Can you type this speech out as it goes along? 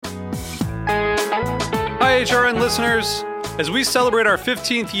HRN listeners. As we celebrate our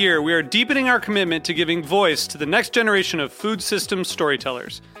 15th year, we are deepening our commitment to giving voice to the next generation of food systems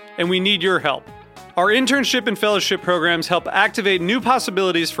storytellers, and we need your help. Our internship and fellowship programs help activate new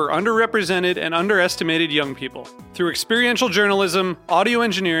possibilities for underrepresented and underestimated young people through experiential journalism, audio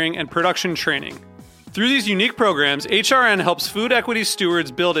engineering, and production training. Through these unique programs, HRN helps food equity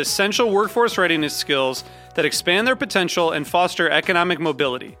stewards build essential workforce readiness skills that expand their potential and foster economic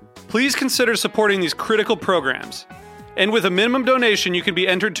mobility. Please consider supporting these critical programs. And with a minimum donation, you can be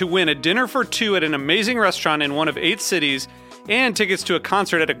entered to win a dinner for two at an amazing restaurant in one of 8 cities and tickets to a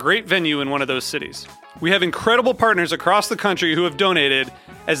concert at a great venue in one of those cities. We have incredible partners across the country who have donated,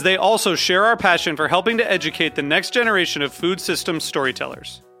 as they also share our passion for helping to educate the next generation of food systems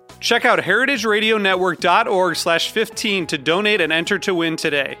storytellers. Check out heritageradionetwork.org/15 to donate and enter to win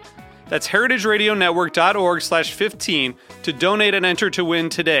today. That's heritageradionetwork.org/15 to donate and enter to win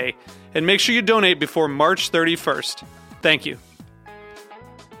today. And make sure you donate before March 31st. Thank you.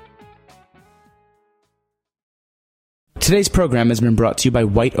 Today's program has been brought to you by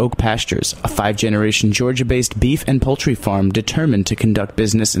White Oak Pastures, a 5-generation Georgia-based beef and poultry farm determined to conduct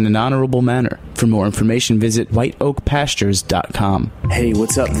business in an honorable manner. For more information, visit whiteoakpastures.com. Hey,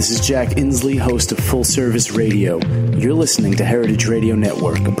 what's up? This is Jack Inslee, host of Full Service Radio. You're listening to Heritage Radio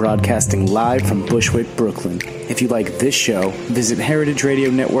Network, broadcasting live from Bushwick, Brooklyn. If you like this show, visit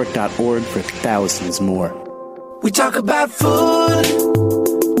heritageradionetwork.org for thousands more. We talk about food,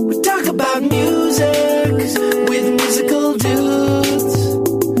 we talk about music, with musical dudes,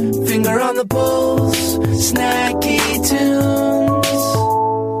 finger on the pulse, snacky tunes.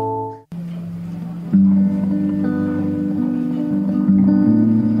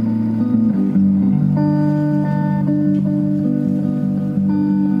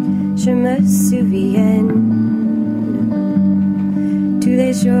 Je me souviens tous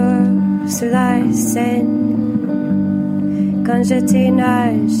les jours sur la scène, quand j'étais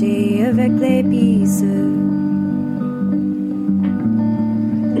nagé avec les bisous.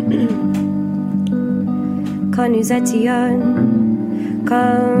 Quand nous étions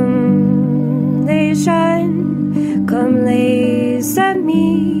comme les jeunes, comme les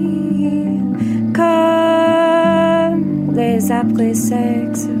amis, comme les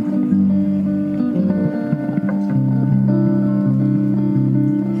après-sexe.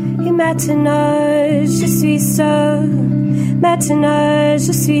 Et maintenant je suis seule, maintenant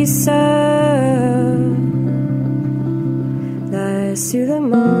je suis seule, là sur le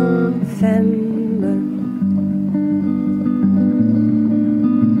monde femme.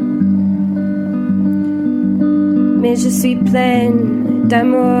 Mais je suis pleine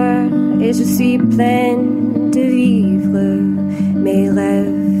d'amour et je suis pleine de vivre. Mes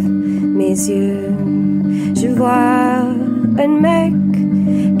rêves, mes yeux, je vois un mec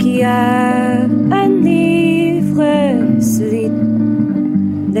qui a un livre, celui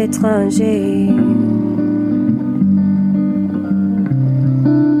d'étranger.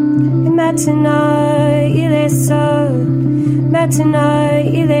 Et maintenant il est seul, maintenant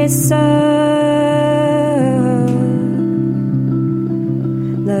il est seul.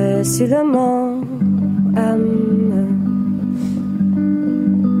 Sur le mont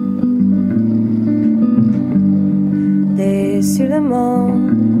et sur le mont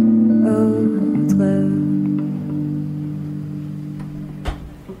autre.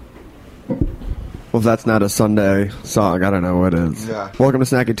 Well, if that's not a Sunday song, I don't know what is. Yeah. Welcome to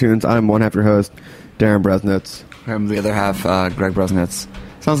Snacky Tunes. I'm one half your host, Darren Bresnitz. I'm the other half, Greg Bresnitz.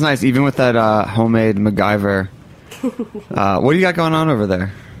 Sounds nice, even with that homemade MacGyver. What do you got going on over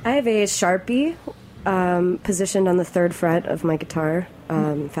there? I have a Sharpie positioned on the third fret of my guitar,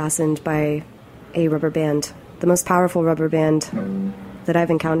 fastened by a rubber band, the most powerful rubber band that I've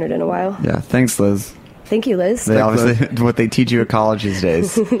encountered in a while. Yeah, thanks, Liz. Thank you, Liz. They obviously what they teach you at college these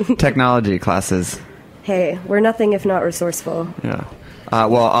days, technology classes. Hey, we're nothing if not resourceful. Yeah.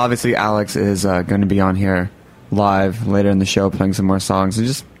 Well, obviously, Alex is going to be on here live later in the show, playing some more songs and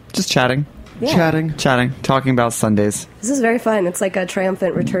just chatting. Yeah. Chatting, talking about Sundays. This is very fun. It's like a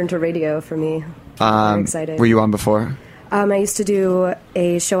triumphant return to radio for me. I'm excited. Were you on before? I used to do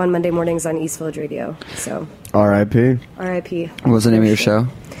a show on Monday mornings on East Village Radio. So R.I.P. R.I.P. What was the name of your show?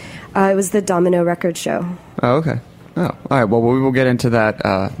 It was the Domino Record Show. Oh, okay. Oh, all right. Well, we will get into that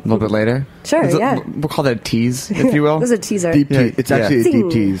a little bit later. Sure, yeah. We'll call that a tease, if you will. It was a teaser. Deep tease. It's actually a deep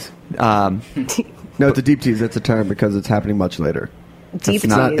tease. No, it's a deep tease. That's a term because it's happening much later. Deep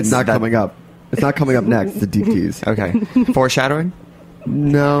tease. It's not coming up. It's not coming up next. It's a deep tease. Okay. Foreshadowing?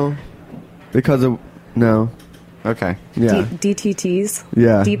 No. Because of... No. Okay. Yeah. DTTs.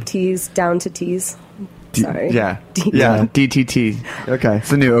 Yeah. Deep tease, down to tease. Sorry. Yeah. D- Yeah. DTT. Okay. It's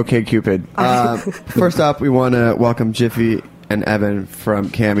the new OK Cupid. First up, we want to welcome Jiffy and Evan from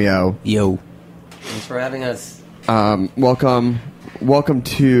Cameo. Yo. Thanks for having us. Welcome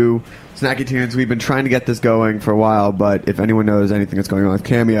to Snacky Tunes. We've been trying to get this going for a while, but if anyone knows anything that's going on with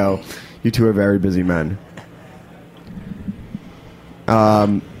Cameo, you two are very busy men.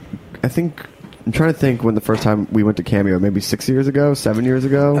 I think I'm trying to think when the first time we went to Cameo, maybe 6 years ago, 7 years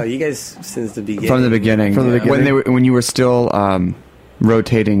ago. Oh, you guys since the beginning. From the beginning. When you were still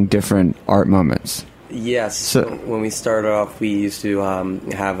rotating different art moments. Yes. So- When we started off, we used to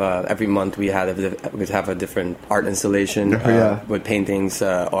have every month we'd have a different art installation Yeah. with paintings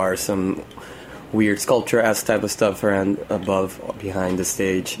or some weird sculpture-esque type of stuff around above, behind the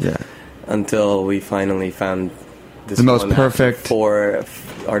stage. Yeah. Until we finally found this The most one perfect-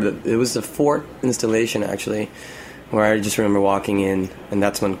 it was the fourth installation actually, where I just remember walking in, and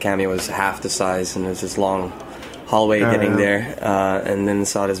that's when Cameo was half the size, and there's this long hallway getting there, and then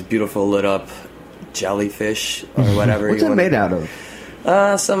saw this beautiful lit up jellyfish or whatever. What's it made out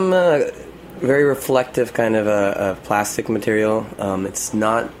of? Some very reflective kind of a plastic material. It's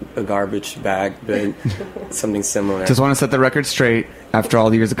not a garbage bag, but something similar. Just want to set the record straight. After all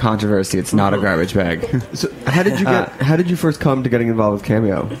the years of controversy, it's not a garbage bag. So how did you first come to getting involved with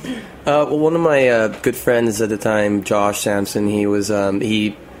Cameo? Well, one of my good friends at the time, Josh Sampson, he was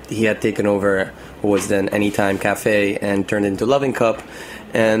he had taken over what was then Anytime Cafe and turned it into Loving Cup.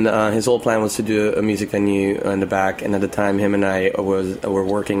 And his whole plan was to do a music venue in the back. And at the time, him and I were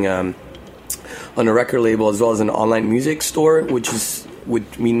working on a record label as well as an online music store, which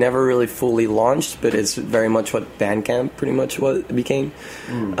we never really fully launched, but it's very much what Bandcamp pretty much what it became.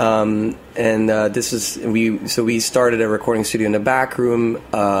 This is we started a recording studio in the back room,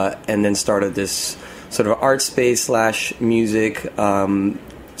 and then started this sort of art space / music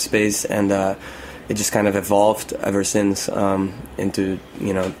space, and it just kind of evolved ever since into,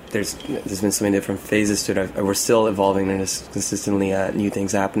 there's been so many different phases to it. We're still evolving, and there's consistently new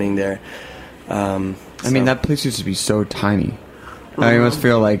things happening there. I mean, that place used to be so tiny. I must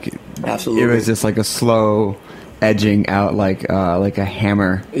feel like Absolutely. it was just like a slow edging out, like a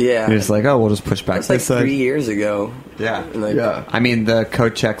hammer. Yeah. You're just like, oh, we'll just push back That's like this side. 3 years ago. Yeah. Like, Yeah. I mean, the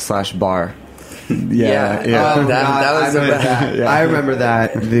coat check / bar. Yeah. That was I remember that. Yeah. I remember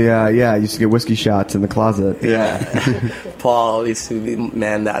that. I used to get whiskey shots in the closet. Yeah. Paul used to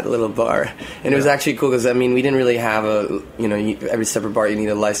man that little bar, and it was actually cool because we didn't really have every separate bar you need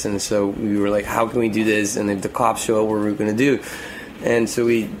a license, so we were like, how can we do this? And if the cops show up, what we're going to do? And so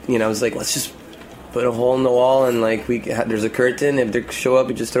we, I was like, let's just put a hole in the wall, and there's a curtain. If they show up,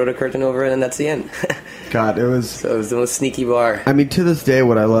 we just throw the curtain over it, and that's the end. God, it was. So it was the most sneaky bar. I mean, to this day,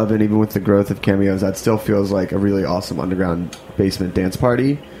 what I love, and even with the growth of Cameos, that still feels like a really awesome underground basement dance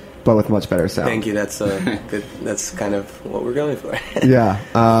party, but with much better sound. Thank you. That's good. That's kind of what we're going for. Yeah.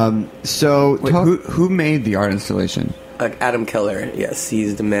 So, Wait, who made the art installation? Adam Keller, yes,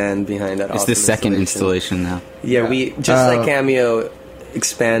 he's the man behind that. It's awesome the second installation. installation now. Yeah, we just like Cameo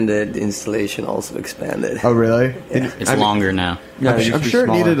expanded, the installation also expanded. Oh, really? Yeah. It's longer now. Yeah, it used I'm to be sure it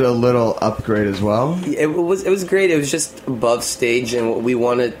smaller. needed a little upgrade as well. It was great. It was just above stage, and we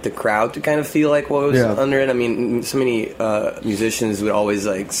wanted the crowd to kind of feel like what was under it. I mean, so many musicians would always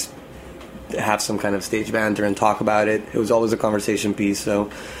have some kind of stage banter and talk about it. It was always a conversation piece, so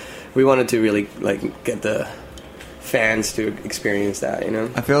we wanted to really get the fans to experience that.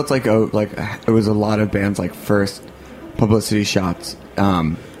 I feel it's like it was a lot of bands first publicity shots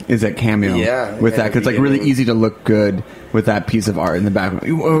is at Cameo. Yeah, with that, 'cause it's really beginning. easy to look good with that piece of art in the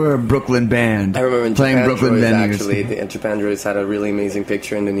background. We're a Brooklyn band. I remember in playing Japan Brooklyn Droids, venues. actually, the Japan Droids had a really amazing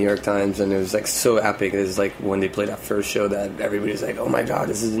picture in the New York Times, and it was so epic. It was when they played that first show that everybody's like, "Oh my god,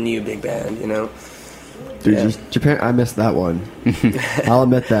 this is a new big band," Dude, Yeah. Japan, I missed that one. I'll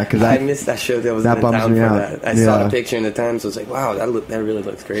admit that, because I missed that show. That was that in bums town me for out. that. I saw Yeah. the picture in the Times. I was like, "Wow, that really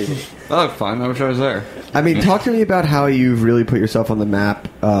looks crazy." That looked fun. I wish I was there. I mean, talk to me about how you've really put yourself on the map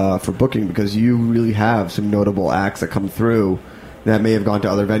for booking, because you really have some notable acts that come through that may have gone to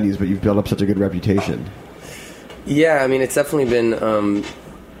other venues, but you've built up such a good reputation. Yeah, I mean, it's definitely been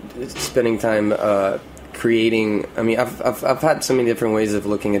spending time creating. I mean, I've had so many different ways of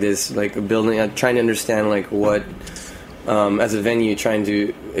looking at this, building, trying to understand what as a venue, trying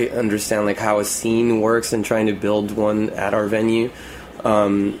to understand how a scene works and trying to build one at our venue.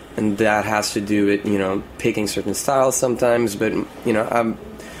 And that has to do with picking certain styles sometimes, but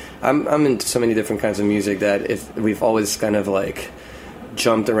I'm into so many different kinds of music that if we've always kind of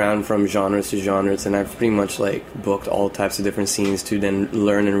jumped around from genres to genres, and I've pretty much booked all types of different scenes to then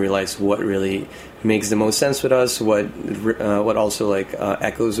learn and realize what really makes the most sense with us, what also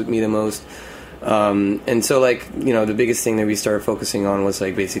echoes with me the most. And so, like, you know, the biggest thing that we started focusing on was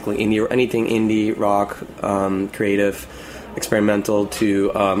like basically anything indie, rock, creative, experimental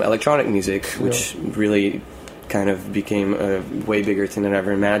to electronic music, which really kind of became a way bigger thing than I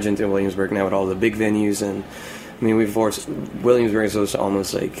ever imagined in Williamsburg now with all the big venues. And I mean, Williamsburg is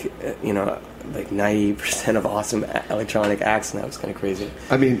almost like, you know, like 90% of awesome electronic acts now. It's kind of crazy.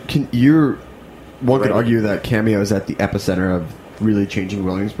 I mean, one could argue that Cameo is at the epicenter of really changing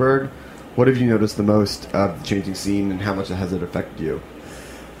Williamsburg. What have you noticed the most of the changing scene, and how much has it affected you?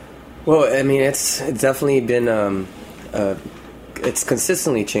 Well, I mean, it's definitely been it's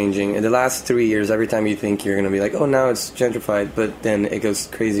consistently changing. In the last 3 years, every time you think you're going to be like, oh, now it's gentrified, but then it goes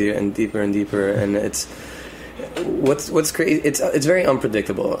crazier and deeper, and it's what's crazy. It's very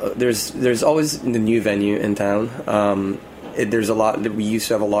unpredictable. There's always the new venue in town. There's a lot. We used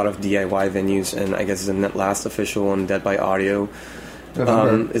to have a lot of DIY venues, and I guess the last official one, Dead by Audio,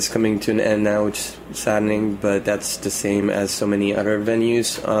 is coming to an end now, which is saddening. But that's the same as so many other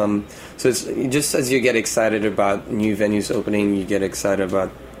venues. So it's just as you get excited about new venues opening, you get excited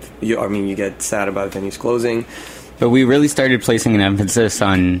about you get sad about venues closing. But we really started placing an emphasis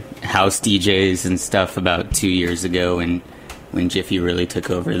on house DJs and stuff about 2 years ago, when Jiffy really took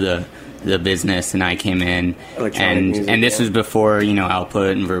over the business and I came in. And this was before, you know,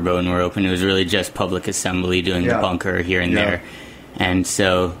 Output and Verboten were open. It was really just Public Assembly doing the bunker here and there. And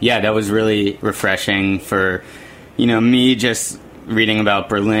so, that was really refreshing for, you know, me just reading about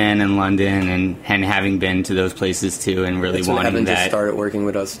Berlin and London and having been to those places too, and really wanting that. Just started working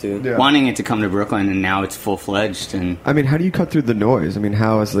with us too. Yeah. Wanting it to come to Brooklyn, and now it's full-fledged. And I mean, how do you cut through the noise? I mean,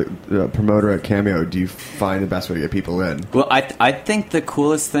 how, as the promoter at Cameo, do you find the best way to get people in? Well, I think the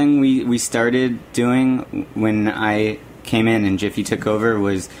coolest thing we started doing when I came in and Jiffy took over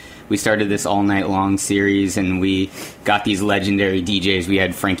was we started this all-night-long series, and we got these legendary DJs. We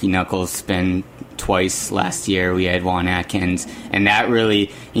had Frankie Knuckles spin twice last year. We had Juan Atkins, and that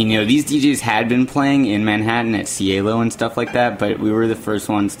really, you know, these DJs had been playing in Manhattan at Cielo and stuff like that, but we were the first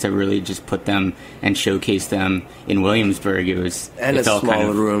ones to really just put them and showcase them in Williamsburg. It a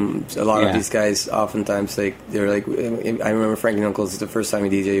small room. A lot of these guys, oftentimes, they're like, I remember Frankie Knuckles, the first time he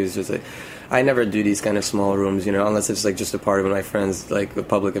DJed, he was just like, I never do these kind of small rooms, you know, unless it's like just a party with my friends, like a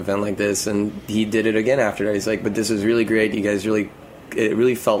public event like this. And he did it again after that. He's like, but this is really great. You guys it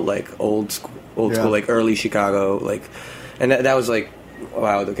really felt like old school, like early Chicago, like, and that was like,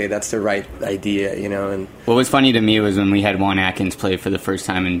 wow, okay, that's the right idea, you know. And what was funny to me was when we had Juan Atkins play for the first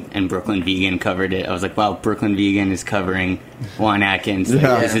time and Brooklyn Vegan covered it. I was like, wow, Brooklyn Vegan is covering Juan Atkins.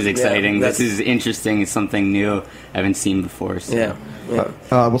 This is exciting. This is interesting. It's something new I haven't seen before. So.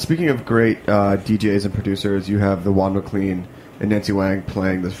 Well, speaking of great DJs and producers, you have the Juan McLean and Nancy Wang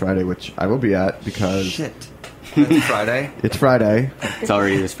playing this Friday, which I will be at because... Shit. It's Friday? It's Friday. It's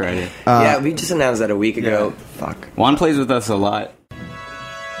already this Friday. We just announced that a week ago. Fuck. Juan plays with us a lot.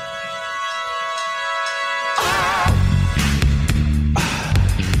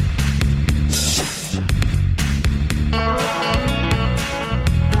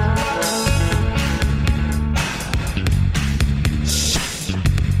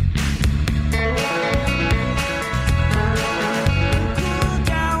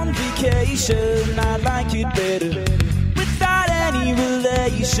 I like it better without any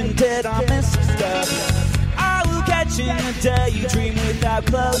relation. Dead on missing stuff. I will catch in a daydream without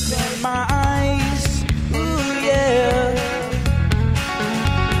closing my eyes. Ooh yeah.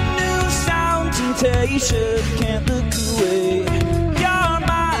 New sound temptation, can't look away. You're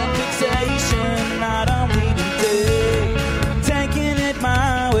my fixation, not only today. Taking it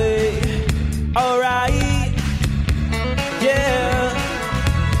my way. Alright. Yeah.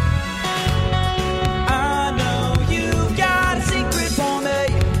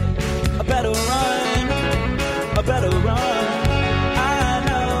 A better run. I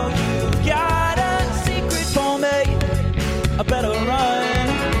know you've got a secret for me. A better run.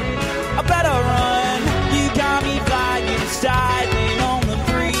 A better run. You got me flying, styling on the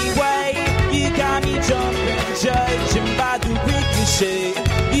freeway. You got me jumping, judging by the ricochet.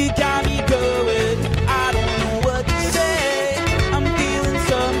 You got me going, I don't know what to say. I'm feeling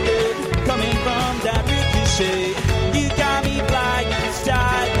something coming from that ricochet. You got me flying,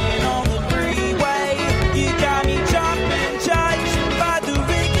 styling on the freeway. You got me jumping, judging by the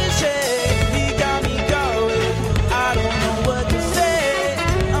ricochet. You got me going, I don't know what to say.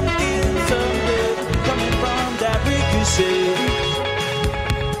 I'm feeling something coming from that ricochet.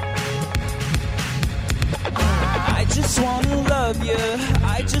 I just wanna love you,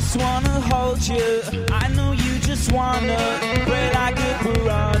 I just wanna hold you. I know you just wanna play like a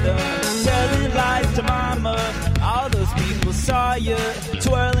piranha, telling lies to mama. All those people saw you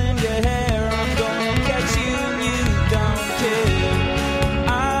twirling your hair on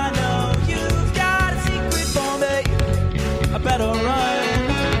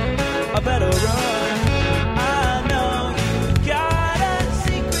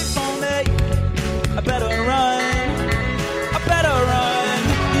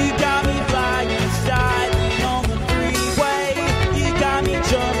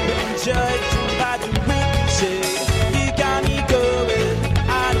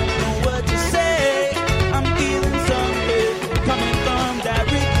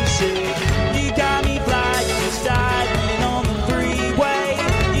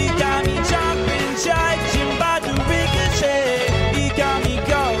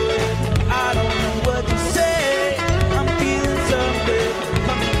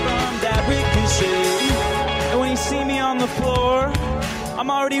I'm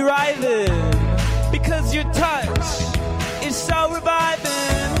already writhing because your touch is so reviving.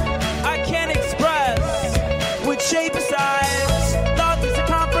 I can't express what shape or size. Love is a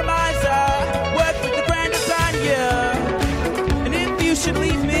compromiser. Work with the grand design, yeah. And if you should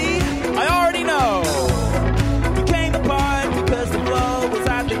leave me, I already know. We came apart because the flow was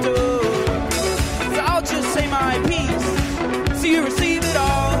at the door. So I'll just say my piece, so you receive it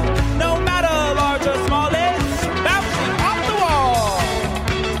all. No matter large or small, it's bouncing off the wall.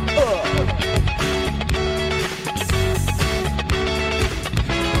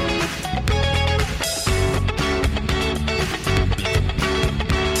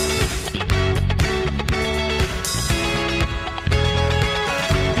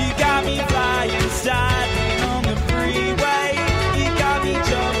 You got me flying, sliding on the freeway. You got me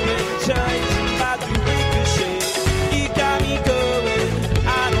jumping, changing by the ricochet. You got me going,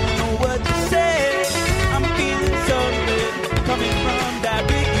 I don't know what to say. I'm feeling something coming from that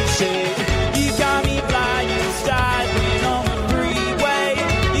ricochet. You got me flying, sliding on the freeway.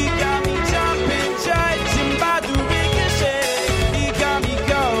 You got me jumping, changing by the ricochet. You got me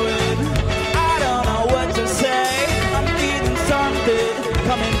going, I don't know what to say. I'm feeling something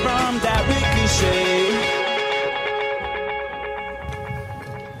coming from that ricochet.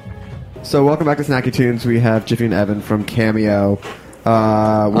 So welcome back to Snacky Tunes. We have Jiffy and Evan from Cameo.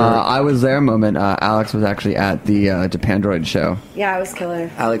 I was there a moment. Alex was actually at the Japandroid show. Yeah, it was killer.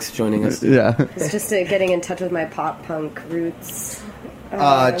 Alex joining us. Yeah. It's just getting in touch with my pop punk roots.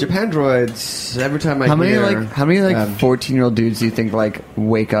 Japandroids. Every time I How many hear, 14-year-old dudes do you think like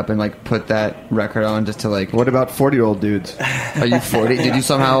wake up and like put that record on just to like? What about 40-year-old dudes? Are you 40? Did you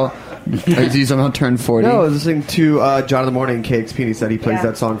somehow turn 40? No, I was listening to John in the Morning. Cakes Peony said he plays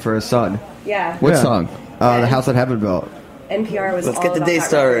that song for his son. Yeah. What song? The House That Heaven Built. NPR was Let's all get the about day that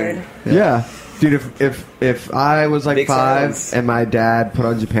started. record. Yeah. Dude, if I was like Big 5 sounds. and my dad put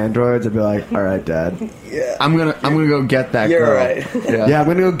on Japandroids, I'd be like, all right, Dad. Yeah. I'm gonna go get that You're girl. right. Yeah, I'm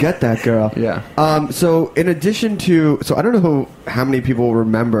gonna go get that girl. Yeah. So in addition to, I don't know how many people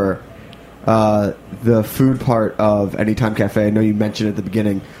remember the food part of Anytime Cafe. I know you mentioned it at the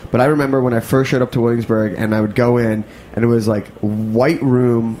beginning, but I remember when I first showed up to Williamsburg and I would go in and it was like white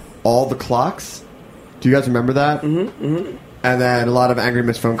room, all the clocks. Do you guys remember that? Mm-hmm. Mm-hmm. And then a lot of angry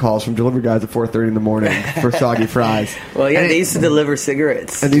missed phone calls from delivery guys at 4:30 in the morning for soggy fries. Well, yeah, And they used to deliver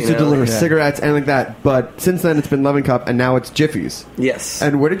cigarettes. And they used to deliver Yeah. cigarettes and like that. But since then, it's been Loving Cup, and now it's Jiffy's. Yes.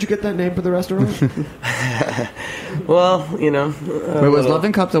 And where did you get that name for the restaurant? Well, Wait, was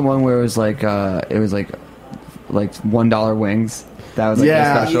Loving Cup the one where it was like $1 wings? That was like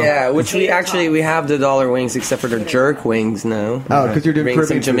the special. Yeah, which we have the dollar wings except for the jerk wings now. Oh, because you're doing Bring Caribbean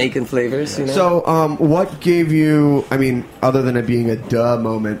some food. Jamaican flavors, you know. So, what gave you? I mean, other than it being a duh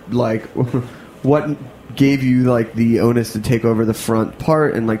moment, like, what gave you like the onus to take over the front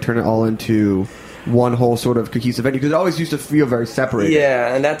part and like turn it all into one whole sort of cohesive venue? Because it always used to feel very separated.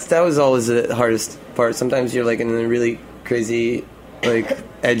 Yeah, and that was always the hardest part. Sometimes you're like in a really crazy, like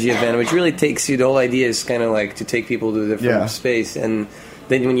edgy event, which really takes you. The whole idea is kind of like to take people to a different space, and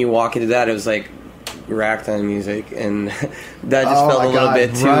then when you walk into that, it was like ragtime music, and that just felt a little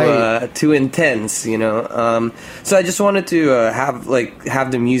bit too intense, you know. So I just wanted to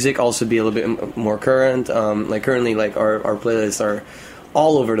have the music also be a little bit more current. Like currently, like our playlists are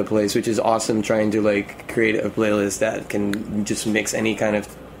all over the place, which is awesome. Trying to like create a playlist that can just mix any kind of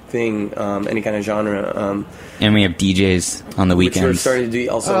thing, any kind of genre. And we have DJs on the Which we're weekends. starting to do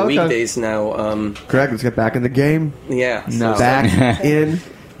also weekdays now. Greg, let's get back in the game. Yeah. No. Back in.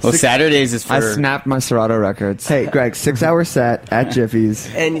 Well, Saturdays is for... I snapped my Serato records. Hey, Greg, 6-hour set at Jiffy's.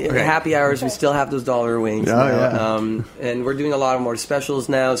 And happy hours, we still have those dollar wings. Oh, now. And we're doing a lot of more specials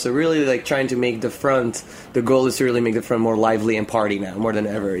now. So really, like trying to make the front. The goal is to really make the front more lively and party now, more than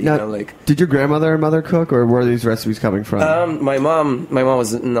ever. You know, like. Did your grandmother and mother cook, or where are these recipes coming from? My mom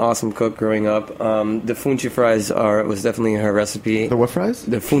was an awesome cook growing up. The funchi fries was definitely her recipe. The what fries?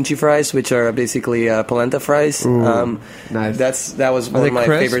 The funchi fries, which are basically polenta fries. Ooh, nice. That was one of my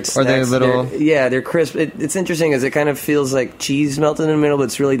favorite snacks. Are they little? They're crisp. It's interesting as it kind of feels like cheese melted in the middle, but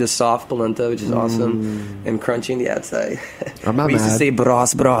it's really the soft polenta, which is awesome, and crunchy on the outside. I'm not we used to mad. say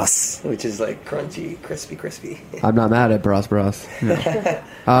bros, which is like crunchy, crispy. I'm not mad at Bros.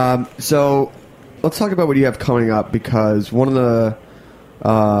 So let's talk about what you have coming up, because one of the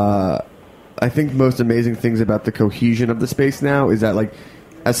I think most amazing things about the cohesion of the space now is that, like,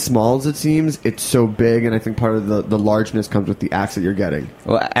 as small as it seems, it's so big, and I think part of the largeness comes with the acts that you're getting.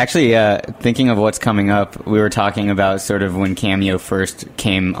 Well, actually, thinking of what's coming up, we were talking about sort of when Cameo first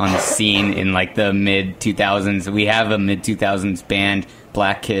came on the scene in like the mid-2000s. We have a mid-2000s band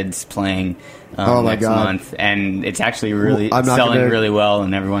black kids playing Oh my next God. month, and it's actually really Well, I'm not selling gonna- really well,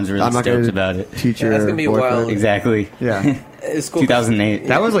 and everyone's really I'm not stoked gonna about it. teach Yeah, your that's gonna be boyfriend. wild. Exactly. Yeah. It's cool. 2008.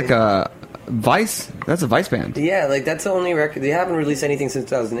 That was like a Vice. That's a Vice band. Yeah, like that's the only record. They haven't released anything since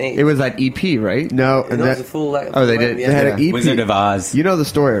 2008. It was that EP, right? No, It and was that, a full. Oh, they did? Yeah. they had an EP. Wizard of Oz. You know the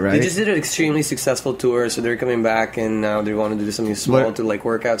story, right? They just did an extremely successful tour, so they're coming back, and now they want to do something small What- to like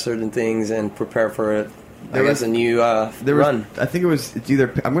work out certain things and prepare for it. There I guess was- a new There was, run. I think it's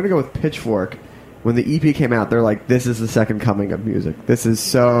either. I'm going to go with Pitchfork. When the EP came out, they're like, "This is the second coming of music. This is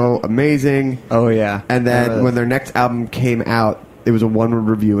so amazing." Oh yeah. And I remember then when their next album came out, it was a one-word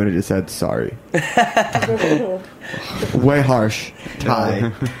review, and it just said, "Sorry." Way harsh,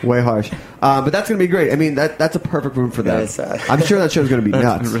 Ty. Way harsh. But that's going to be great. I mean, that's a perfect room for them. Yeah, it's sad. I'm sure that show's going to be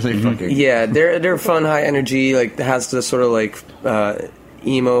nuts. really fucking. Yeah, they're fun, high energy. Like has the sort of like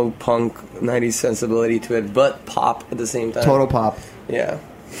emo punk '90s sensibility to it, but pop at the same time. Total pop. Yeah.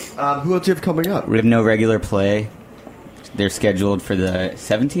 Who else do you have coming up? We have no regular play. They're scheduled for the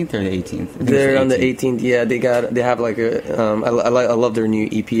 17th or the 18th. I think it's They're on the 18th. Yeah, they have like a. I love their new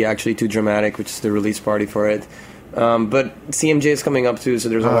EP actually, Too Dramatic, which is the release party for it. But CMJ is coming up too, so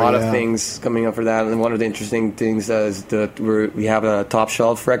there's a lot of things coming up for that. And one of the interesting things is that we have a Top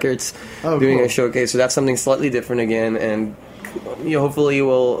Shelf Records doing cool. a showcase, so that's something slightly different again, and hopefully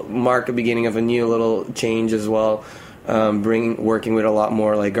will mark a beginning of a new little change as well. Working with a lot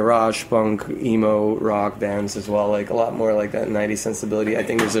more like garage punk, emo, rock bands as well, like a lot more like that 90s sensibility. I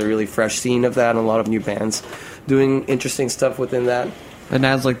think there's a really fresh scene of that, and a lot of new bands doing interesting stuff within that. And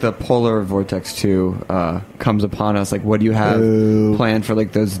as like the polar vortex too comes upon us, like what do you have planned for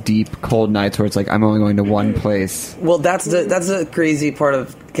like those deep cold nights where it's like I'm only going to one place? Well, that's the crazy part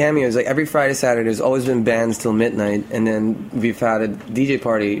of Cameo is like every Friday, Saturday, there's always been bands till midnight, and then we've had a DJ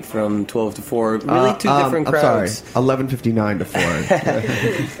party from 12 to 4. Really two different crowds. I'm sorry, 11:59 to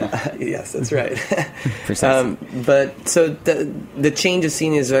 4. Yes, that's right. Precisely. But so the change of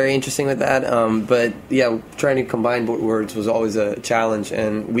scene is very interesting with that. But yeah, trying to combine words was always a challenge,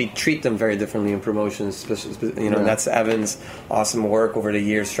 and we treat them very differently in promotions. And that's Evan's awesome work over the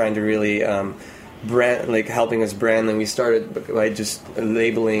years, trying to really brand, like helping us brand. And we started by just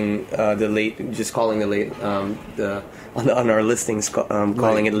labeling calling the late on our listings,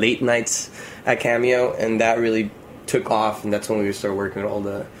 calling it late nights at Cameo, and that really took off, and that's when we started working with all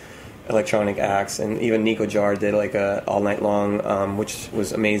the electronic acts, and even Nico Jar did like a all night long, which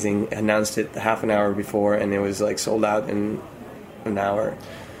was amazing. Announced it half an hour before, and it was like sold out in an hour.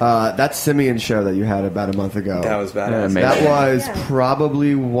 That Simeon show that you had about a month ago. That was badass. That was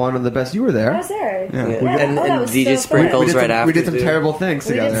probably one of the best. You were there. I was there. Yeah. And And was DJ so Sprinkles right after. We did some too. terrible things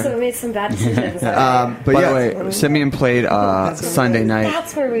We together. made some bad decisions. But By yeah, the way, Simeon played Sunday night.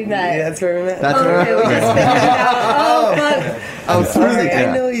 That's where we met. Yeah, that's where we met. That's Okay, where we just figured it out. Oh, fuck. oh, Sorry,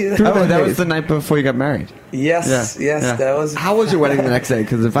 yeah. I know you. Oh, that was the night before you got married. Yes, Yeah. Yeah. that was. How was your wedding the next day?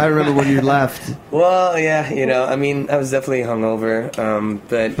 Because if I remember when you left, Well, yeah, I mean, I was definitely hungover,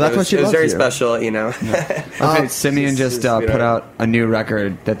 but that's why she it was loves very you. special, Okay, Simeon just just put out a new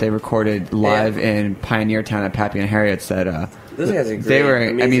record that they recorded live in Pioneer Town at Pappy and Harriet's. That Those guys are great. they were. I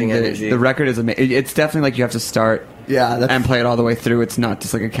amazing mean, energy. the record is amazing. It's definitely like you have to start and play it all the way through. It's not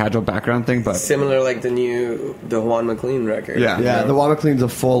just like a casual background thing, but Similar like the Juan McLean record. yeah, the Juan McLean's a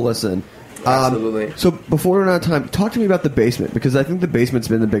full listen. Absolutely. So before we run out of time, talk to me about the basement, because I think the basement's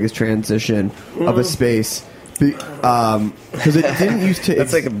been the biggest transition of a space. Because it didn't used to.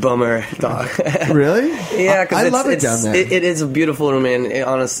 That's like a bummer, dog. Really? Yeah, because I love it down there. It is a beautiful room, and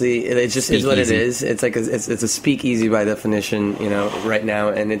honestly, it just is what it Speakeasy. is. It's like it's a speakeasy by definition, right now,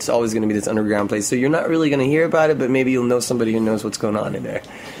 and it's always going to be this underground place. So you're not really going to hear about it, but maybe you'll know somebody who knows what's going on in there.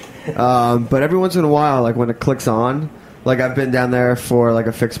 But every once in a while, like when it clicks on, like I've been down there for like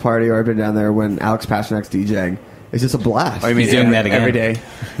a fixed party, or I've been down there when Alex Pasternak's DJing. It's just a blast. Oh, you mean doing that again? every day.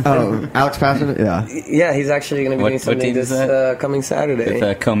 Oh, Alex Pasternak? Yeah. Yeah, he's actually going to be What- doing what something date is this that? coming Saturday.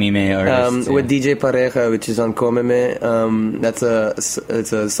 With Komime artists. With DJ Pareja, which is on Komeme. That's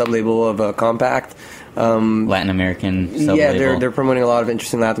it's a sub-label of Compact. Latin American sub-label. Yeah, they're promoting a lot of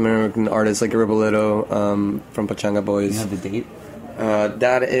interesting Latin American artists like Riboleto from Pachanga Boys. You have the date?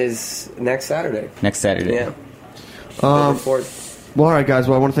 That is next Saturday. Next Saturday. Yeah. October 4th. Well, all right, guys.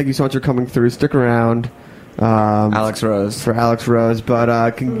 Well, I want to thank you so much for coming through. Stick around. Alex Rose. For Alex Rose.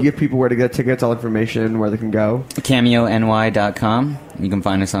 But can you give people where to get tickets, all information, where they can go? CameoNY.com. You can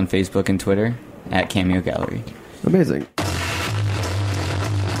find us on Facebook and Twitter at Cameo Gallery. Amazing.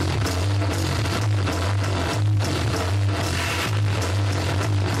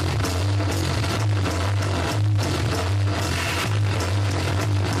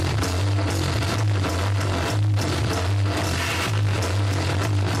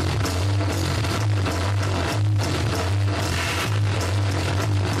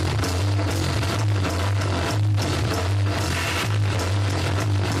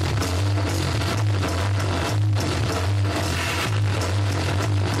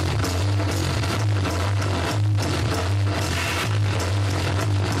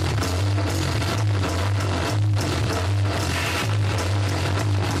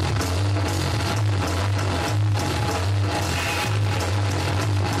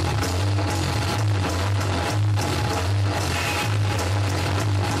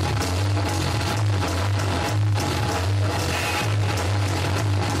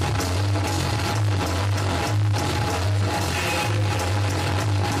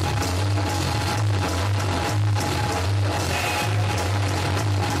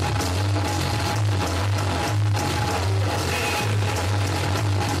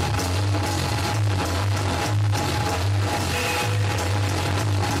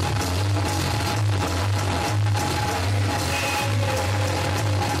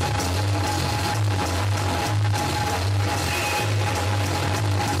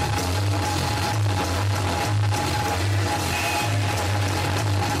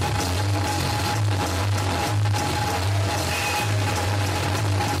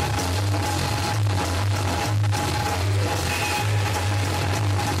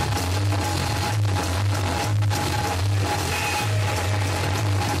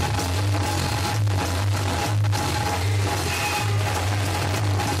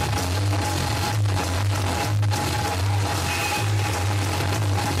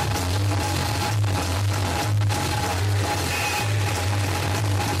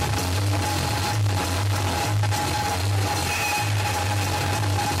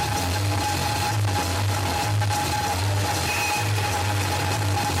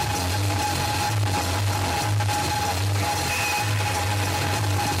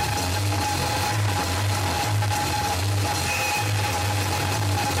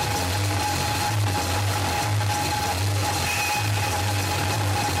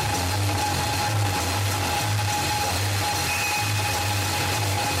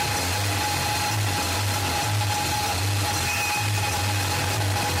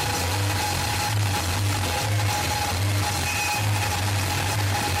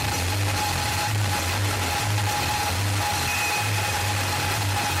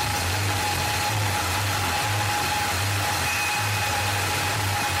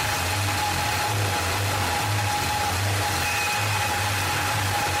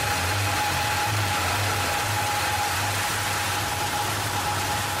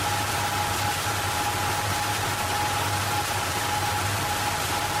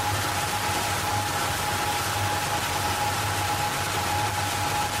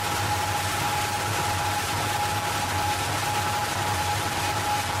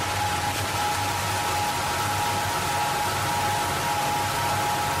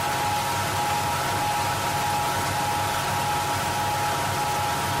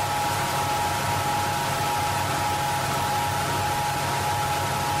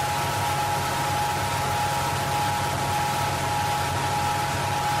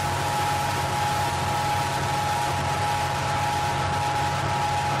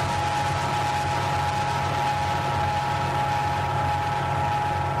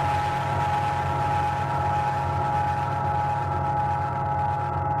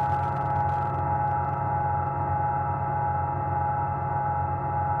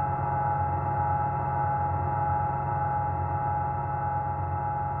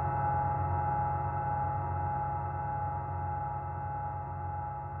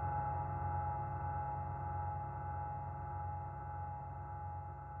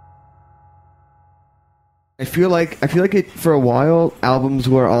 I feel like it for a while. Albums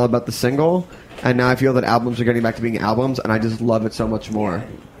were all about the single, and now I feel that albums are getting back to being albums, and I just love it so much more.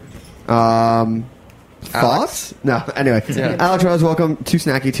 Thoughts? No. Anyway, Alex Rose, welcome to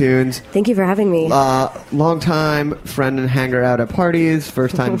Snacky Tunes. Thank you for having me. Long time friend and hanger out at parties,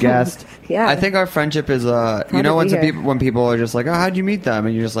 first time guest. Yeah, I think our friendship is when people are just like, oh, how'd you meet them,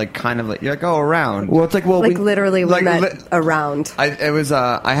 and you're just like kind of like you're like, oh, around. Well, it's like we literally we met around.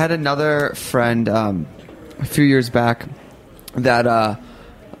 I had another friend a few years back that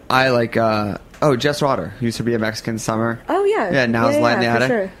I like. Jess Rotter, who used to be a Mexican Summer. Oh yeah, now is Light in the Attic.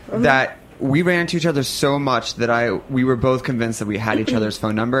 Sure. That we ran into each other so much that we were both convinced that we had each other's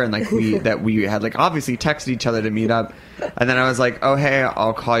phone number, and like we had like obviously texted each other to meet up, and then I was like, oh hey,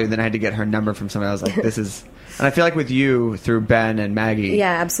 I'll call you. Then I had to get her number from somebody. I was like, this is, and I feel like with you through Ben and Maggie.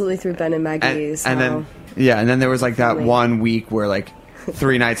 Yeah, absolutely through Ben and Maggie. And then there was like that 1 week where like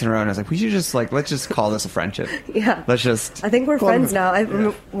 3 nights in a row, and I was like, we should just like let's just call this a friendship. Yeah, let's just. I think we're friends now.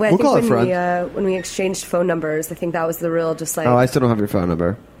 When we exchanged phone numbers, I think that was the real just like. Oh, I still don't have your phone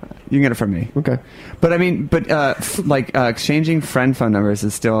number. You can get it from me. Okay. But I mean, exchanging friend phone numbers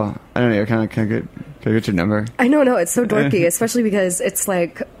is still, I don't know, can I get your number? I know, no, it's so dorky, especially because it's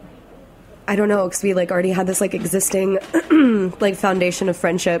like, I don't know, because we like already had this like existing like foundation of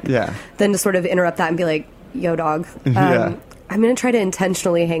friendship. Yeah. Then to sort of interrupt that and be like, yo, dog. Yeah. I'm going to try to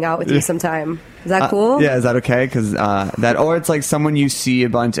intentionally hang out with you sometime. Is that cool? Yeah, is that okay? Because or it's like someone you see a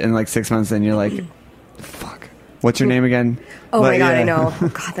bunch in like 6 months and you're like, fuck, what's your name again? Oh my God, I know. Oh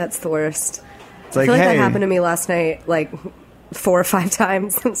God, that's the worst. It's I like, feel like hey. that happened to me last night, like 4 or 5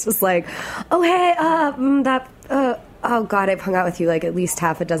 times. It's just like, oh hey, oh God, I've hung out with you like at least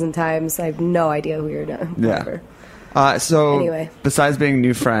half a dozen times. I have no idea who you're doing. Yeah. So anyway, besides being a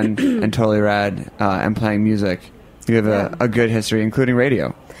new friend and totally rad and playing music, you have a good history, including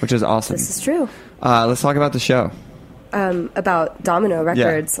radio, which is awesome. This is true. Let's talk about the show. About Domino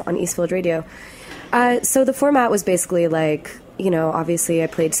Records on Eastfield Radio. So the format was basically like, obviously I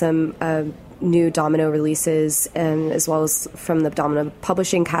played some new Domino releases, and as well as from the Domino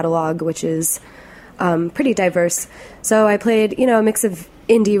publishing catalog, which is pretty diverse. So I played, a mix of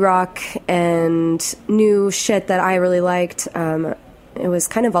indie rock and new shit that I really liked. It was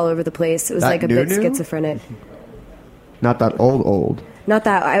kind of all over the place. It was like a bit schizophrenic. Not that old. Not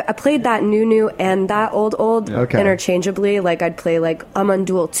that. I played that new and that old interchangeably. Like, I'd play, like, I'm on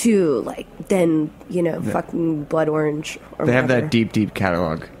Duel 2, like, then, fucking Blood Orange or They whatever. have that deep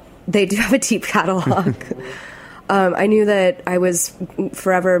catalog. They do have a deep catalog. I knew that I was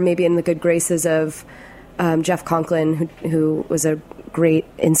forever maybe in the good graces of Jeff Conklin, who was a great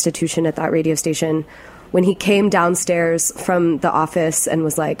institution at that radio station. When he came downstairs from the office and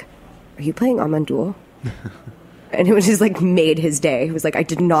was like, are you playing I'm on Duel? And it was just like made his day. He was like, I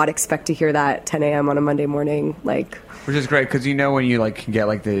did not expect to hear that 10 a.m. on a Monday morning. Like, which is great because when you like can get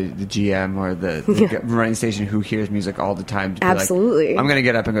like the GM or the running station who hears music all the time. To be absolutely, like, I'm gonna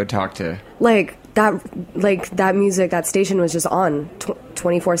get up and go talk to that music. That station was just on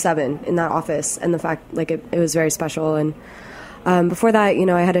 24/7 in that office, and the fact like it was very special. And before that,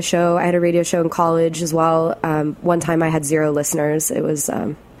 I had a radio show in college as well. One time I had 0 listeners. It was.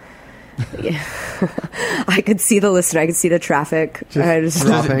 Yeah. I could see the listener. I could see the traffic. Just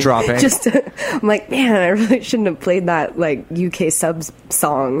dropping. I'm like, man, I really shouldn't have played that like UK subs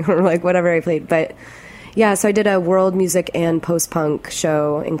song or like whatever I played. But yeah, so I did a world music and post-punk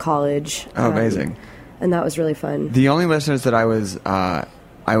show in college. Oh, amazing! And that was really fun. The only listeners that I was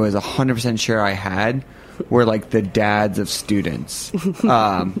 100% sure I had were like the dads of students.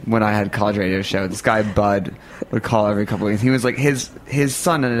 When I had college radio show, this guy Bud would call every couple of weeks. He was like his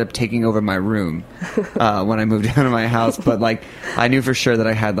son ended up taking over my room when I moved down to my house. But like I knew for sure that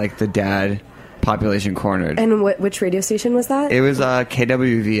I had like the dad population cornered. And which radio station was that? It was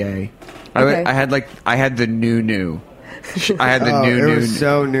KWVA. Okay. I had the new. I had the new. It was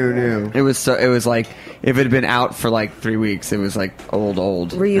so new. It was like if it had been out for like 3 weeks, it was like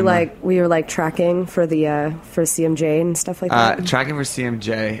old. Were you like tracking for the for CMJ and stuff like that? Tracking for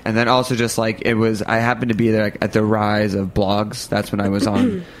CMJ, and then also just like it was. I happened to be there like, at the rise of blogs. That's when I was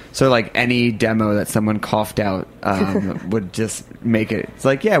on. So like any demo that someone coughed out would just make it. It's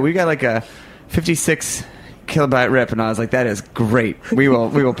like we got like a 56 kilobyte rip, and I was like, that is great. We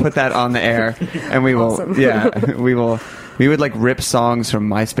will put that on the air, and we will awesome. we would like rip songs from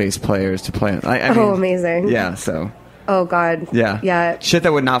MySpace players to play. I mean, amazing. Yeah, so oh god, yeah shit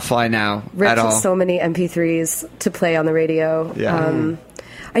that would not fly now ripped at all. So many MP3s to play on the radio. Yeah.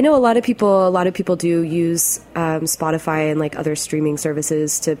 I know a lot of people do use Spotify and like other streaming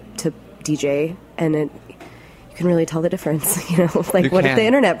services to DJ, and you can really tell the difference. You know, like You what if can. the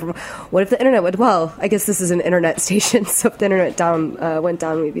internet would? Well, I guess this is an internet station, so if the internet went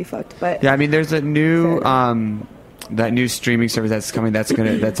down, we'd be fucked. But Yeah, I mean, there's a new that new streaming service that's coming. That's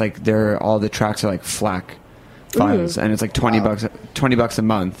like all the tracks are like FLAC files, and it's like $20 a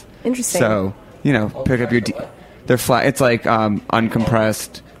month. Interesting. So pick up your. They're flat. It's like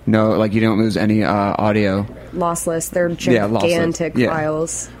uncompressed. No, like you don't lose any audio. lossless. They're lossless. gigantic Yeah.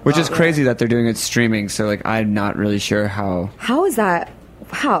 files. Which is crazy that they're doing it streaming. So like, I'm not really sure how. How is that?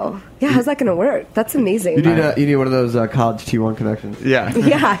 How? Yeah, how's that going to work? That's amazing. You need one of those college T1 connections. Yeah.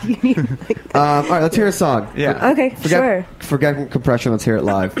 Yeah. You need, All right, let's hear a song. Yeah. okay, sure. Forget compression. Let's hear it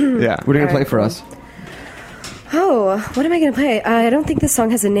live. Yeah. What are you gonna play Alright, for cool. us? Oh, what am I going to play? I don't think this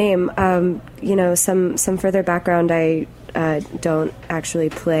song has a name. Some further background. I don't actually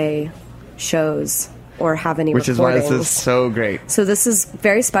play shows or have any Which is why recordings. this is so great. So this is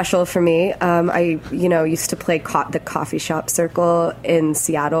very special for me. I used to play the coffee shop circle in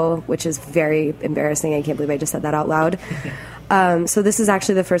Seattle, which is very embarrassing. I can't believe I just said that out loud. So this is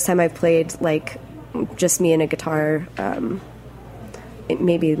actually the first time I've played like just me and a guitar.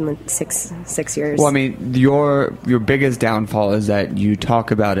 Maybe in 6 years. Well, I mean, your biggest downfall is that you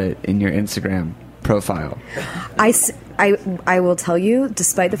talk about it in your Instagram profile. I will tell you,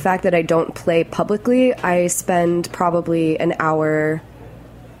 despite the fact that I don't play publicly, I spend probably an hour,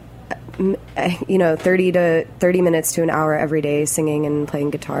 30 minutes to an hour every day singing and playing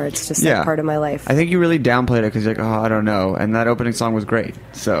guitar. It's just like part of my life. I think you really downplayed it because you're like, I don't know. And that opening song was great.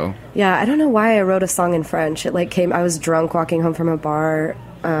 So Yeah, I don't know why I wrote a song in French. It I was drunk walking home from a bar,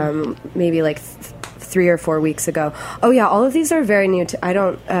 maybe like 3 or 4 weeks ago. Oh yeah, all of these are very new. I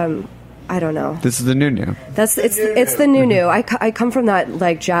don't know. this is the new. It's the new. I come from that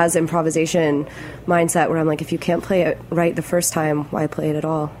like jazz improvisation mindset where I'm like, if you can't play it right the first time, why play it at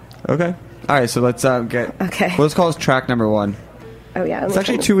all? Okay. All right. So let's get. Okay. Well, let's call this track number 1. Oh yeah, It's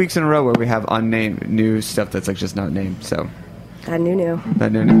actually 2 weeks in a row where we have unnamed new stuff that's like just not named. So that new.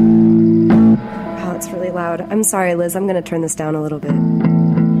 that new. Oh, it's really loud. I'm sorry, Liz. I'm going to turn this down a little bit.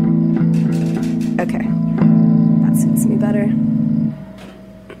 Okay, that suits me better.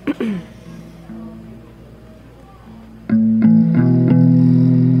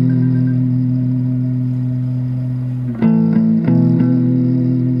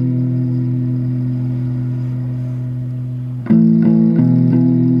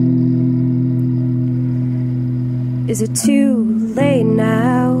 Is it too late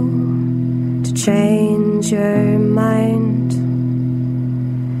now to change your mind?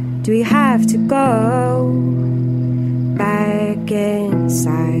 Do we have to go back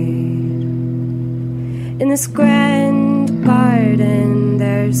inside? In this grand garden,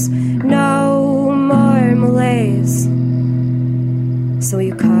 there's no more malaise. So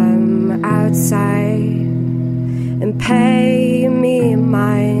you come outside and pay me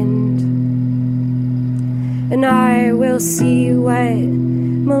mind. And I will see what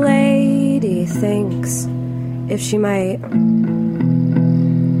Milady thinks, if she might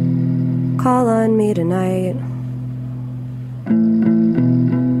call on me tonight.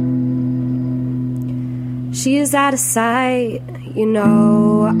 She is out of sight, you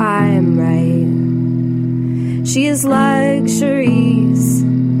know I'm right. She is luxuries,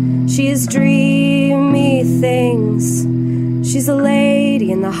 she is dreamy things. She's a lady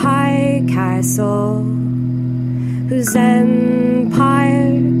in the high castle, whose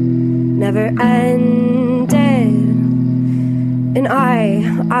empire never ended. And I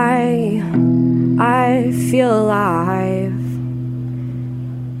feel alive,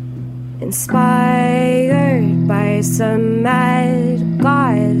 inspired by some mad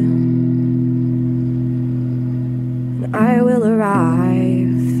god. And I will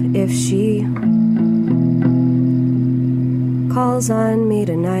arrive if she calls on me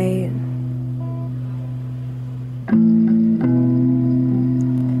tonight.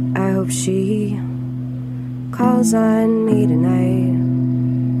 I hope she calls on me tonight.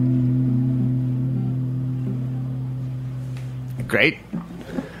 Great.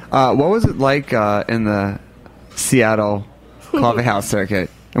 What was it like in the Seattle coffee house circuit?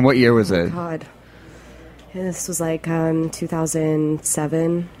 And what year was it? God. And this was like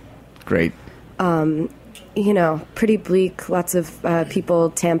 2007. Great. Pretty bleak. Lots of people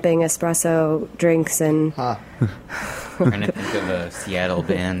tamping espresso drinks and. Trying to think of Seattle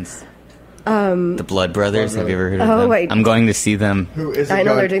bands. The Blood Brothers. Have you ever heard of them? Wait. I'm going to see them. Who is it? I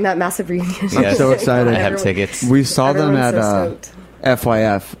know they're doing that massive reunion. Yes. so excited. I have Everyone- tickets. We saw them Everyone's at so stoked.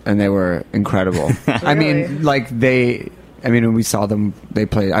 FYF, and they were incredible. I mean, when we saw them, they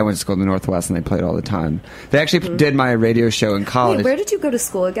played. I went to school in the Northwest, and they played all the time. They actually did my radio show in college. Wait, where did you go to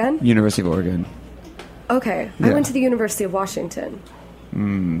school again? University of Oregon. Okay. I went to the University of Washington.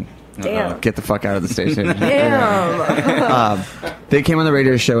 Damn. Get the fuck out of the station. Damn. They came on the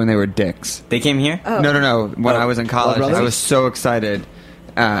radio show and they were dicks. They came here? Oh. No. When I was in college, Brothers? I was so excited,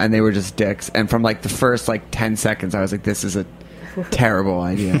 and they were just dicks. And from like the first 10 seconds, I was like, "This is a terrible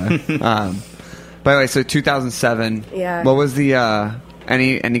idea." By the way, so 2007. Yeah. What was the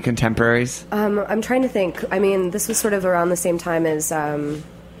any contemporaries? I'm trying to think. I mean, this was sort of around the same time as,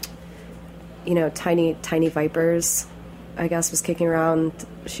 Tiny Vipers, I guess, was kicking around.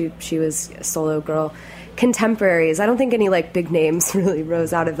 She was a solo girl. Contemporaries. I don't think any big names really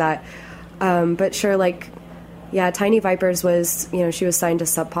rose out of that. But sure, Tiny Vipers was, she was signed to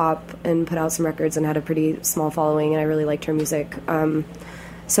Sub Pop and put out some records and had a pretty small following, and I really liked her music.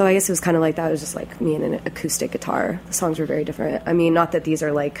 So I guess it was kind of like that. It was just me and an acoustic guitar. The songs were very different. I mean, not that these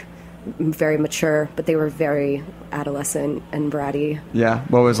are very mature, but they were very adolescent and bratty. Yeah.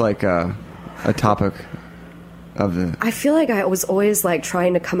 What was a topic of the? I feel like I was always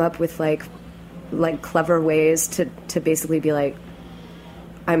trying to come up with clever ways to basically be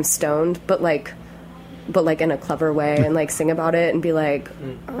I'm stoned, but in a clever way, and sing about it and be I'm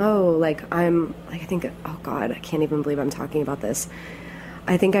I think, oh God, I can't even believe I'm talking about this.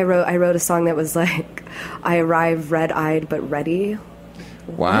 I think I wrote a song that was I arrive red-eyed but ready.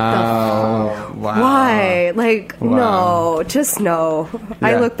 Wow. Wow. Why? Wow. No, just no.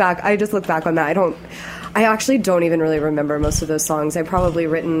 Yeah. I just look back on that. I actually don't even really remember most of those songs. I've probably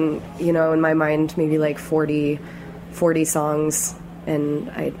written, in my mind, maybe 40 songs, and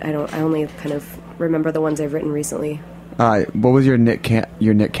I only kind of remember the ones I've written recently. What was your knit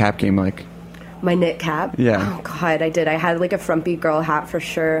cap game like? My knit cap? Yeah. Oh, God, I did. I had a frumpy girl hat for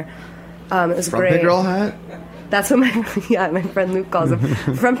sure. It was Frumpy great. girl hat? That's what my friend Luke calls them.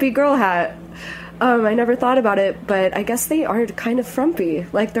 Frumpy girl hat. I never thought about it, but I guess they are kind of frumpy.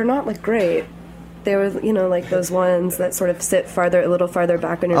 They're not great. They were, those ones that sort of sit a little farther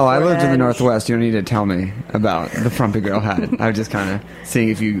back on your I forehead. lived in the Northwest. You don't need to tell me about the frumpy girl hat. I was just kind of seeing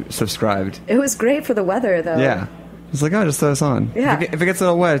if you subscribed. It was great for the weather, though. Yeah. It's just throw this on. Yeah. If it gets a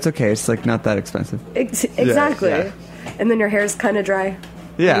little wet, it's okay. It's not that expensive. Exactly. Yeah. And then your hair's kind of dry.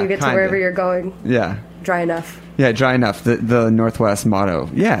 Yeah, You get to kinda. wherever you're going. Yeah. Dry enough. Yeah, dry enough. The Northwest motto.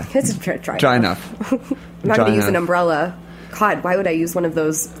 Yeah. It's dry enough. I'm not going to use an umbrella. God, why would I use one of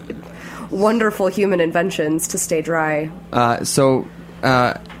those wonderful human inventions to stay dry?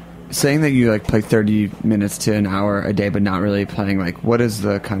 Saying that you play 30 minutes to an hour a day, but not really playing, what is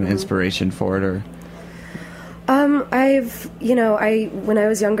the kind of inspiration for it, or? When I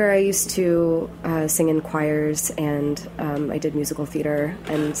was younger, I used to sing in choirs, and I did musical theater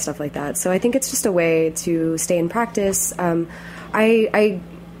and stuff like that. So I think it's just a way to stay in practice. I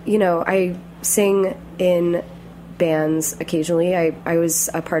sing in bands occasionally. I was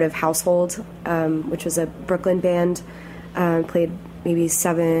a part of Household, which was a Brooklyn band. Played maybe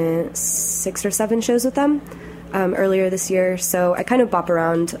 6 or 7 shows with them earlier this year. So I kind of bop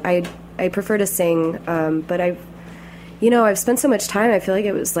around. I prefer to sing, but I've spent so much time. I feel like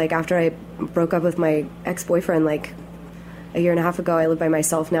it was after I broke up with my ex-boyfriend a year and a half ago. I live by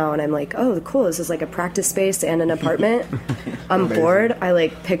myself now, and I'm oh, cool, this is a practice space and an apartment. I'm bored. I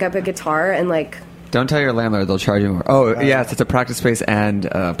pick up a guitar and Don't tell your landlord; they'll charge you more. Oh, yes, it's a practice space and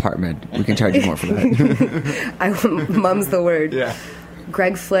apartment. We can charge you more for that. Mum's the word. Yeah.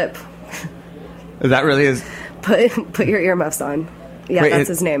 Greg Flip. That really is. Put your earmuffs on. Yeah, Wait, that's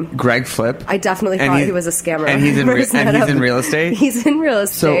his name. Greg Flip? I definitely thought he was a scammer. And he's in real estate? He's in real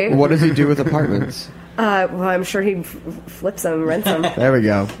estate. So what does he do with apartments? Well, I'm sure he flips them, rents them. There we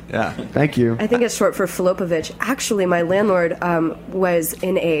go. Yeah. Thank you. I think it's short for Filopovich. Actually, my landlord was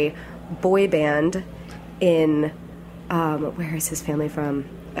in a boy band in, where is his family from?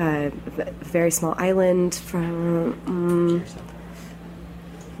 A very small island from...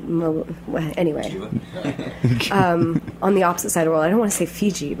 anyway, on the opposite side of the world. I don't want to say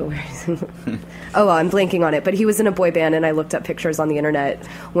Fiji, but where is he? Oh, well, I'm blanking on it. But he was in a boy band, and I looked up pictures on the internet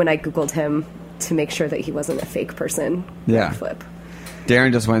when I Googled him to make sure that he wasn't a fake person. Yeah. Flip.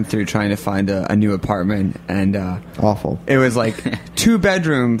 Darren just went through trying to find a new apartment, and awful. It was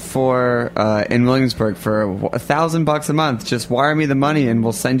 2-bedroom for in Williamsburg for $1,000 a month. Just wire me the money, and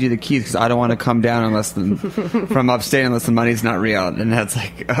we'll send you the keys because I don't want to come down from upstate unless the money's not real. And that's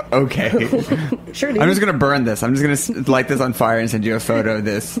okay. Sure, dude. I'm just gonna burn this. I'm just gonna light this on fire and send you a photo of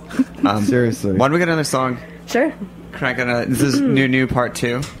this. Seriously. Why don't we get another song? Sure. Crank on this is new part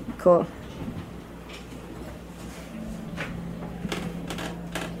 2. Cool.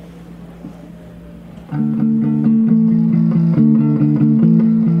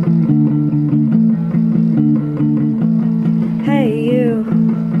 Hey you,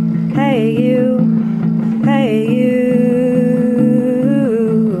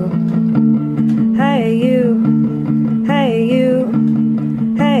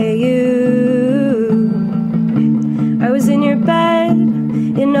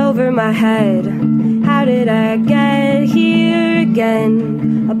 over my head. How did I get here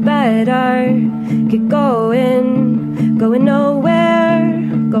again? I better get going, going nowhere,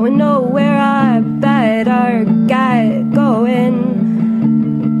 going nowhere. I better get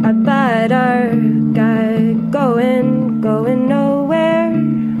going. I better get going, going nowhere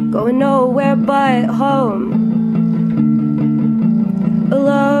but home.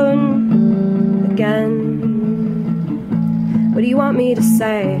 Alone again. What do you want me to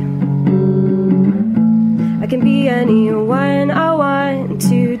say? I can be anyone I want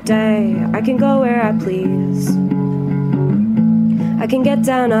today. I can go where I please. I can get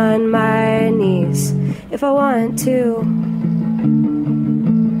down on my knees if I want to.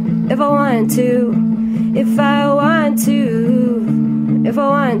 If I want to. If I want to. If I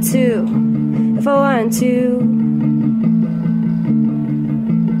want to. If I want to.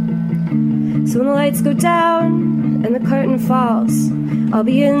 So when the lights go down and the curtain falls, I'll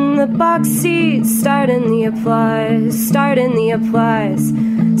be in the box seat, starting the applause, starting the applause,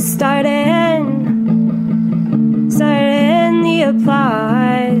 starting the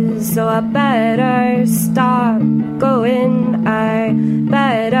applause. So I better stop going, I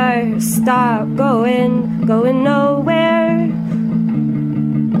better stop going, going nowhere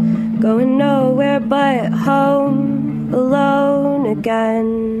but home, alone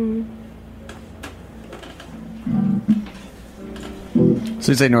again.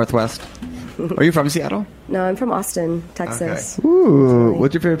 So you say Northwest. Are you from Seattle? No, I'm from Austin, Texas. Okay. Ooh,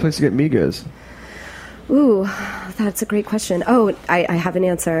 what's your favorite place to get migas? Ooh, that's a great question. Oh, I have an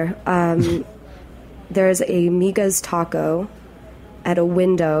answer. There's a Miga's Taco at a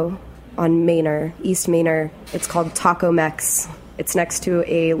window on Manor, East Manor. It's called Taco Mex. It's next to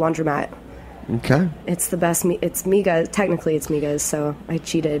a laundromat. Okay. It's the best. It's Miga. Technically, it's Miga's, so I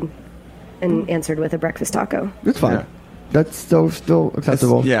cheated and answered with a breakfast taco. That's fine. Yeah. That's still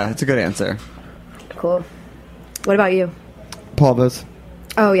acceptable. It's a good answer. Cool. What about you? Polvo's.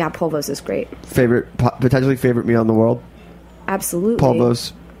 Oh, yeah, Polvo's is great. Potentially favorite meal in the world? Absolutely.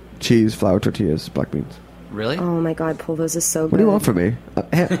 Polvo's, cheese, flour tortillas, black beans. Really? Oh, my God, Polvo's is so good. What do you want from me?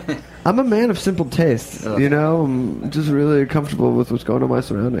 I'm a man of simple tastes. You know, I'm just really comfortable with what's going on in my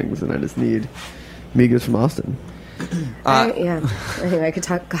surroundings, and I just need migas from Austin. Yeah. Anyway, I could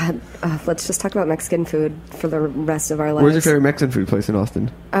talk. God, let's just talk about Mexican food for the rest of our lives. Where's your favorite Mexican food place in Austin?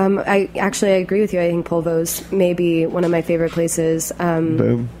 I agree with you. I think Polvo's may be one of my favorite places.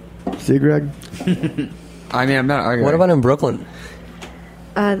 Boom. See, Greg? I mean, I'm not arguing. What about in Brooklyn?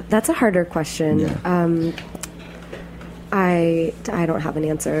 That's a harder question. Yeah. I don't have an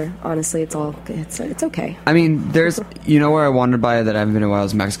answer. Honestly, it's okay. I mean, there's where I wandered by that I haven't been in a while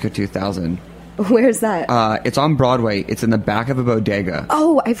is Mexico 2000. Where's that? It's on Broadway. It's in the back of a bodega.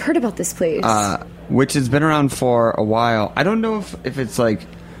 Oh, I've heard about this place. Which has been around for a while. I don't know if it's like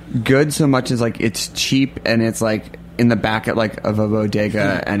good so much as like it's cheap and it's like in the back of a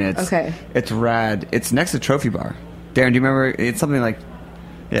bodega and it's rad. It's next to Trophy Bar. Darren, do you remember? It's something like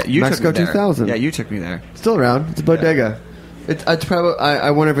you Mexico took me there. 2000. Yeah, you took me there. Still around. It's a bodega. It's probably.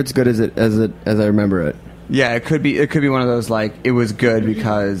 I wonder if it's good as I remember it. Yeah, it could be one of those like it was good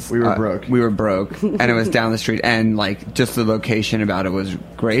because we were broke. We were broke, and it was down the street, and like just the location about it was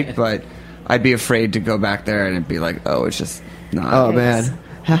great. But I'd be afraid to go back there and it'd be like, oh, it's just not. Oh man,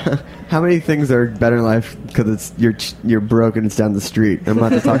 how many things are better in life because you're broke and it's down the street? I'm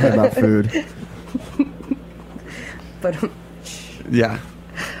not just talking about food. But yeah.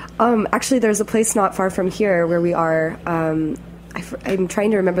 Actually, there's a place not far from here where we are. I'm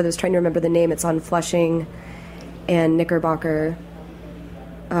trying to remember the name. It's on Flushing and Knickerbocker.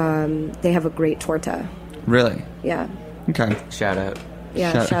 They have a great torta. Really? Yeah. Okay. Shout out.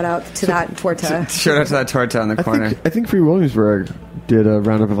 Yeah, shout out to that torta. Shout out to that torta on the corner. I think Free Williamsburg did a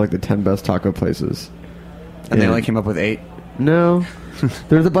roundup of like the 10 best taco places. And they only came up with 8? No.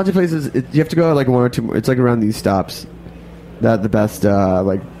 There's a bunch of places. You have to go like 1 or 2 more. It's like around these stops that the best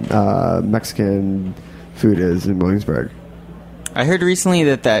Mexican food is in Williamsburg. I heard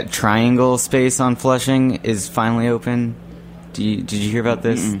recently that Triangle space on Flushing is finally open. Did you hear about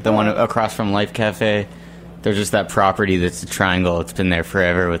this? The one across from Life Cafe. There's just that property that's a triangle. It's been there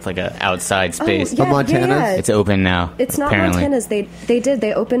forever with like a outside space. Oh, yeah, Montana's? yeah. It's open now. It's not apparently. Montana's.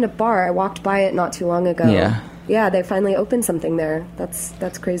 They opened a bar. I walked by it not too long ago. Yeah. Yeah, they finally opened something there.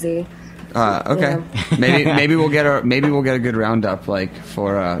 That's crazy. Okay. Yeah. maybe we'll get a good roundup like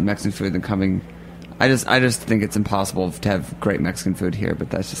for Mexican food in the coming. I just think it's impossible to have great Mexican food here,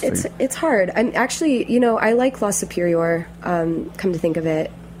 but that's just it's hard. I'm actually, I like La Superior. Come to think of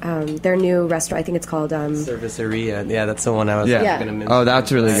it,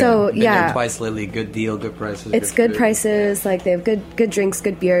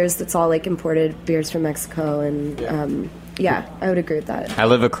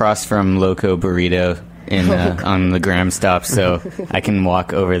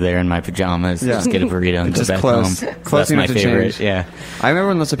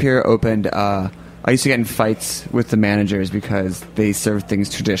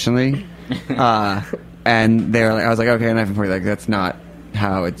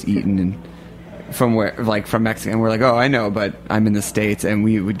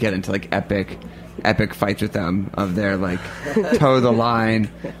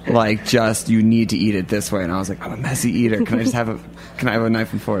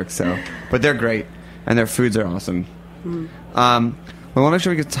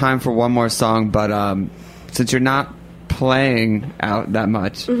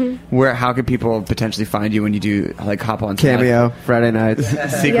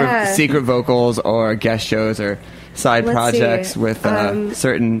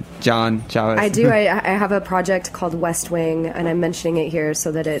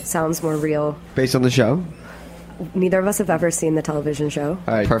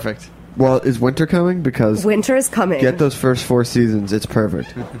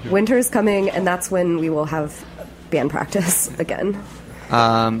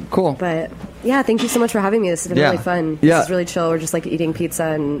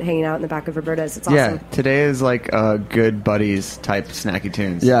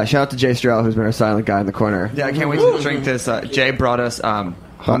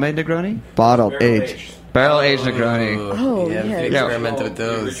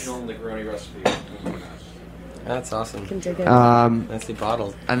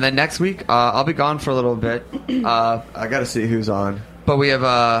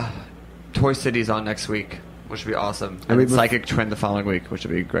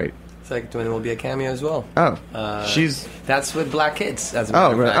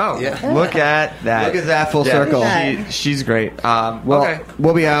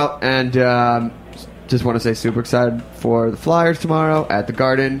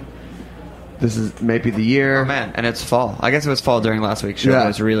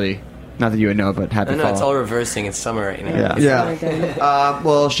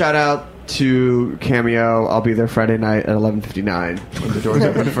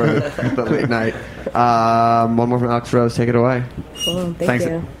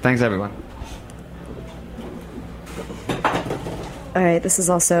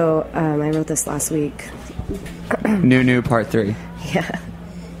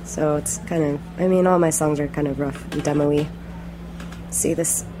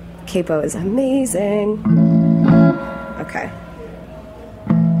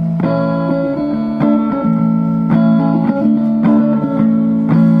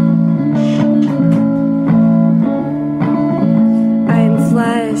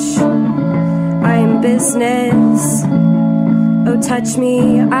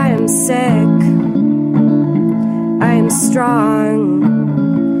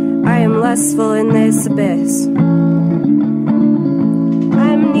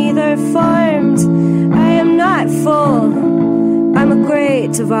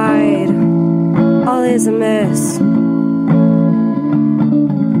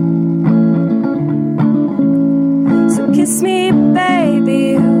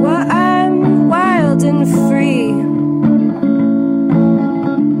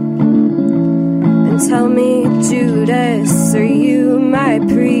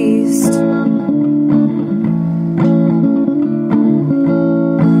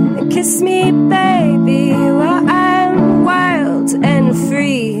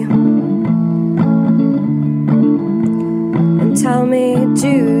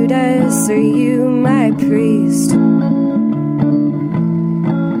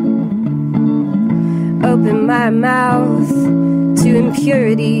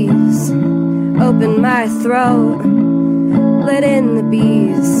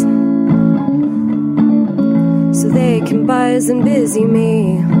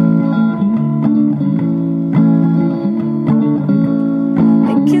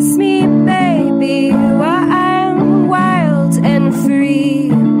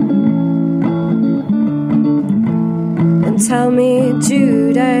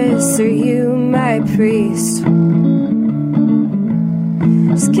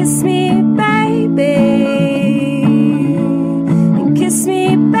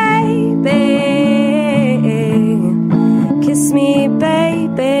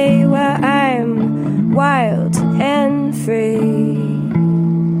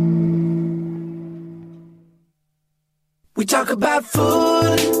 about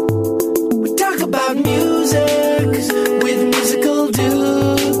food. We talk about music with musical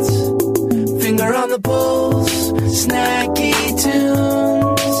dudes. Finger on the pulse, snacky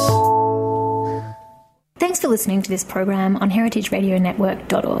tunes. Thanks for listening to this program on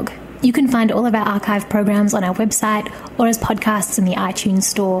heritageradionetwork.org. You can find all of our archive programs on our website or as podcasts in the iTunes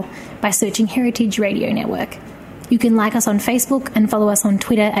store by searching Heritage Radio Network. You can like us on Facebook and follow us on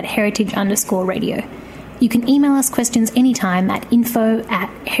Twitter at heritage_radio. You can email us questions anytime at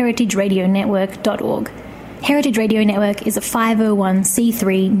info@heritageradionetwork.org. Heritage Radio Network is a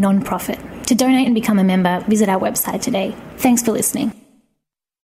 501c3 non-profit. To donate and become a member, visit our website today. Thanks for listening.